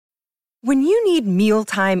When you need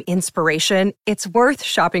mealtime inspiration, it's worth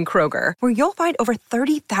shopping Kroger, where you'll find over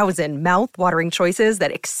 30,000 mouth-watering choices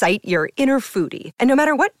that excite your inner foodie. And no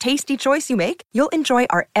matter what tasty choice you make, you'll enjoy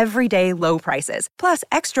our everyday low prices, plus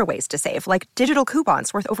extra ways to save, like digital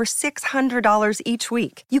coupons worth over $600 each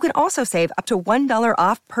week. You can also save up to $1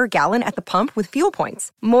 off per gallon at the pump with fuel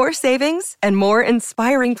points. More savings and more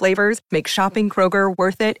inspiring flavors make shopping Kroger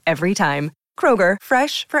worth it every time. Kroger,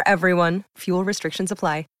 fresh for everyone. Fuel restrictions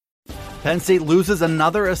apply. Penn State loses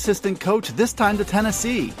another assistant coach, this time to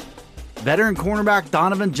Tennessee. Veteran cornerback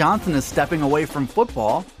Donovan Johnson is stepping away from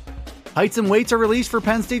football. Heights and weights are released for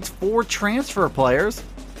Penn State's 4 transfer players.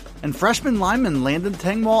 And freshman linemen Landon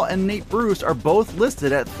Tengwall and Nate Bruce are both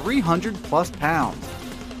listed at 300-plus pounds.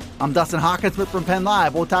 I'm Dustin Hawkinsmith from Penn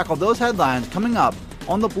Live. We'll tackle those headlines coming up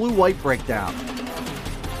on the Blue White Breakdown.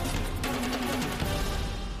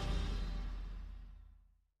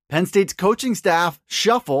 Penn State's coaching staff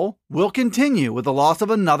shuffle will continue with the loss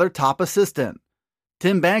of another top assistant.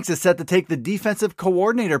 Tim Banks is set to take the defensive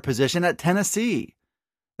coordinator position at Tennessee.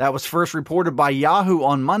 That was first reported by Yahoo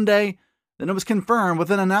on Monday, then it was confirmed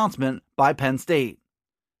with an announcement by Penn State.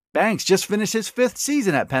 Banks just finished his 5th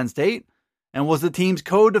season at Penn State and was the team's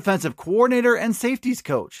co-defensive coordinator and safeties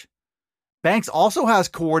coach. Banks also has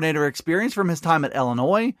coordinator experience from his time at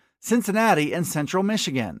Illinois, Cincinnati, and Central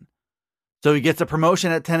Michigan. So he gets a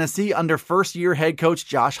promotion at Tennessee under first-year head coach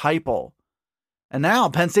Josh Heupel. And now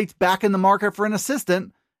Penn State's back in the market for an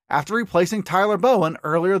assistant after replacing Tyler Bowen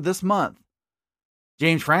earlier this month.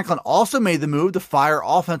 James Franklin also made the move to fire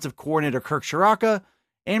offensive coordinator Kirk Ciarrocca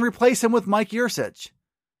and replace him with Mike Yurcich.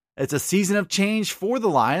 It's a season of change for the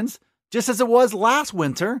Lions, just as it was last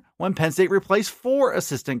winter when Penn State replaced 4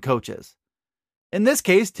 assistant coaches. In this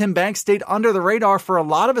case, Tim Banks stayed under the radar for a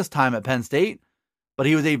lot of his time at Penn State, but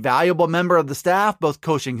he was a valuable member of the staff, both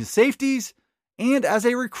coaching his safeties and as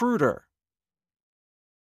a recruiter.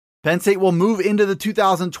 Penn State will move into the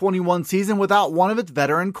 2021 season without one of its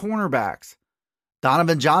veteran cornerbacks.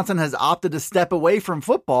 Donovan Johnson has opted to step away from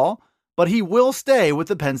football, but he will stay with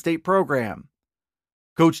the Penn State program.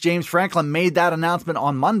 Coach James Franklin made that announcement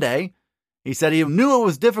on Monday. He said he knew it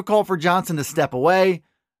was difficult for Johnson to step away,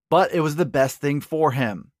 but it was the best thing for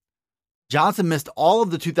him. Johnson missed all of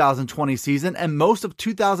the 2020 season and most of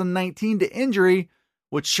 2019 to injury,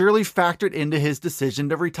 which surely factored into his decision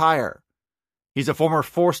to retire. He's a former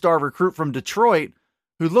 4-star recruit from Detroit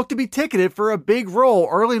who looked to be ticketed for a big role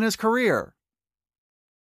early in his career.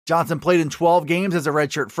 Johnson played in 12 games as a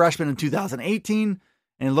redshirt freshman in 2018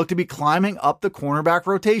 and looked to be climbing up the cornerback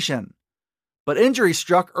rotation. But injuries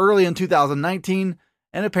struck early in 2019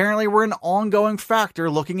 and apparently were an ongoing factor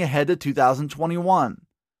looking ahead to 2021.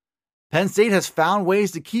 Penn State has found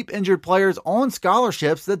ways to keep injured players on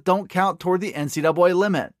scholarships that don't count toward the NCAA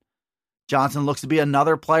limit. Johnson looks to be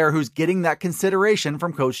another player who's getting that consideration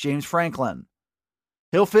from Coach James Franklin.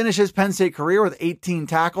 He'll finish his Penn State career with 18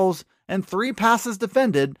 tackles and 3 passes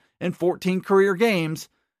defended in 14 career games.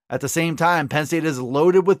 At the same time, Penn State is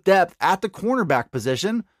loaded with depth at the cornerback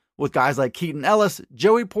position with guys like Keaton Ellis,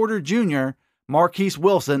 Joey Porter Jr., Marquise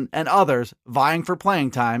Wilson, and others vying for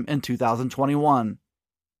playing time in 2021.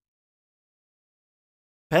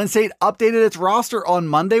 Penn State updated its roster on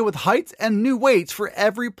Monday with heights and new weights for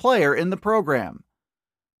every player in the program.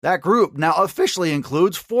 That group now officially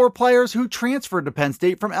includes 4 players who transferred to Penn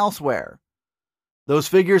State from elsewhere. Those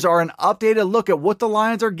figures are an updated look at what the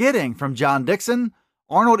Lions are getting from John Dixon,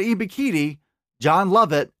 Arnold Ebiketie, John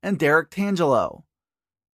Lovett, and Derek Tangelo.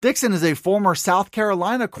 Dixon is a former South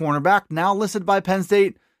Carolina cornerback now listed by Penn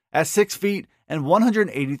State at 6 feet and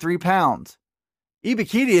 183 pounds.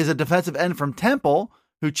 Ebiketie is a defensive end from Temple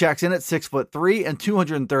who checks in at 6'3" and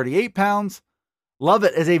 238 pounds.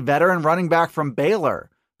 Lovett is a veteran running back from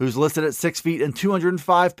Baylor, who's listed at 6 feet and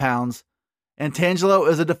 205 pounds. And Tangelo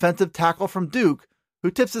is a defensive tackle from Duke,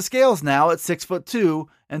 who tips the scales now at 6'2"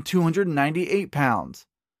 and 298 pounds.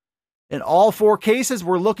 In all 4 cases,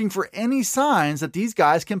 we're looking for any signs that these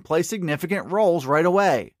guys can play significant roles right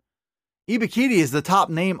away. Ebiketie is the top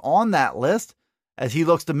name on that list, as he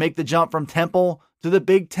looks to make the jump from Temple to the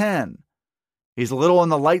Big Ten. He's a little on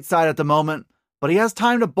the light side at the moment, but he has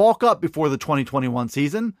time to bulk up before the 2021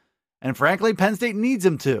 season, and frankly, Penn State needs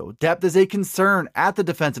him to. Depth is a concern at the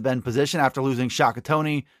defensive end position after losing Shaka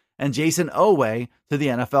Toney and Jason Oweh to the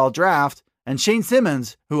NFL draft, and Shane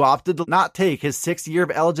Simmons, who opted to not take his 6th year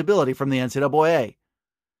of eligibility from the NCAA.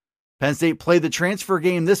 Penn State played the transfer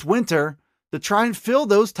game this winter to try and fill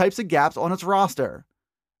those types of gaps on its roster.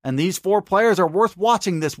 And these 4 players are worth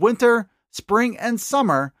watching this winter, spring, and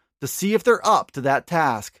summer to see if they're up to that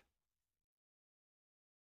task.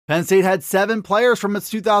 Penn State had 7 players from its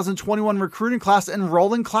 2021 recruiting class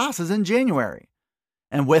enrolling classes in January.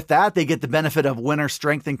 And with that, they get the benefit of winter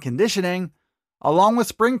strength and conditioning, along with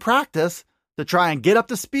spring practice, to try and get up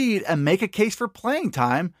to speed and make a case for playing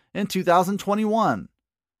time in 2021.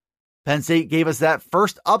 Penn State gave us that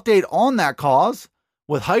first update on that cause,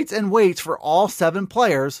 with heights and weights for all 7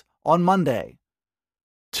 players on Monday.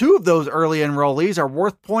 2 of those early enrollees are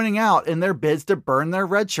worth pointing out in their bids to burn their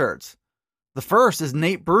red shirts. The first is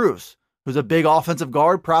Nate Bruce, who's a big offensive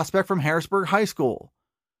guard prospect from Harrisburg High School.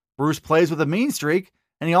 Bruce plays with a mean streak,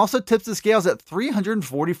 and he also tips the scales at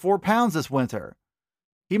 344 pounds this winter.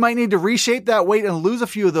 He might need to reshape that weight and lose a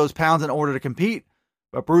few of those pounds in order to compete,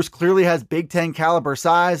 but Bruce clearly has Big Ten caliber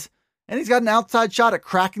size, and he's got an outside shot at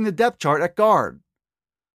cracking the depth chart at guard.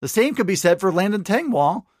 The same could be said for Landon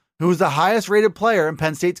Tengwall, who is the highest rated player in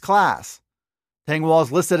Penn State's class. Tengwall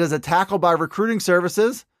is listed as a tackle by recruiting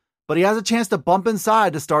services, but he has a chance to bump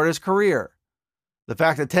inside to start his career. The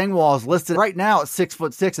fact that Tengwall is listed right now at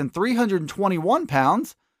 6'6" and 321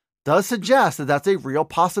 pounds does suggest that that's a real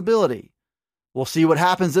possibility. We'll see what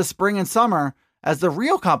happens this spring and summer as the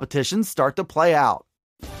real competitions start to play out.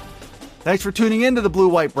 Thanks for tuning in to the Blue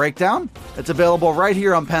White Breakdown. It's available right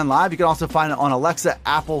here on Penn Live. You can also find it on Alexa,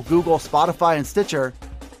 Apple, Google, Spotify, and Stitcher.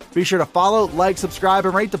 Be sure to follow, like, subscribe,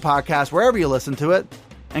 and rate the podcast wherever you listen to it.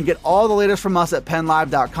 And get all the latest from us at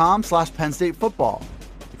PennLive.com/Penn State Football.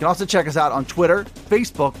 You can also check us out on Twitter,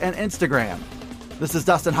 Facebook, and Instagram. This is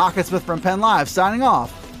Dustin Hockensmith from Penn Live signing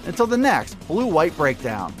off until the next Blue White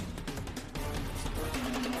Breakdown.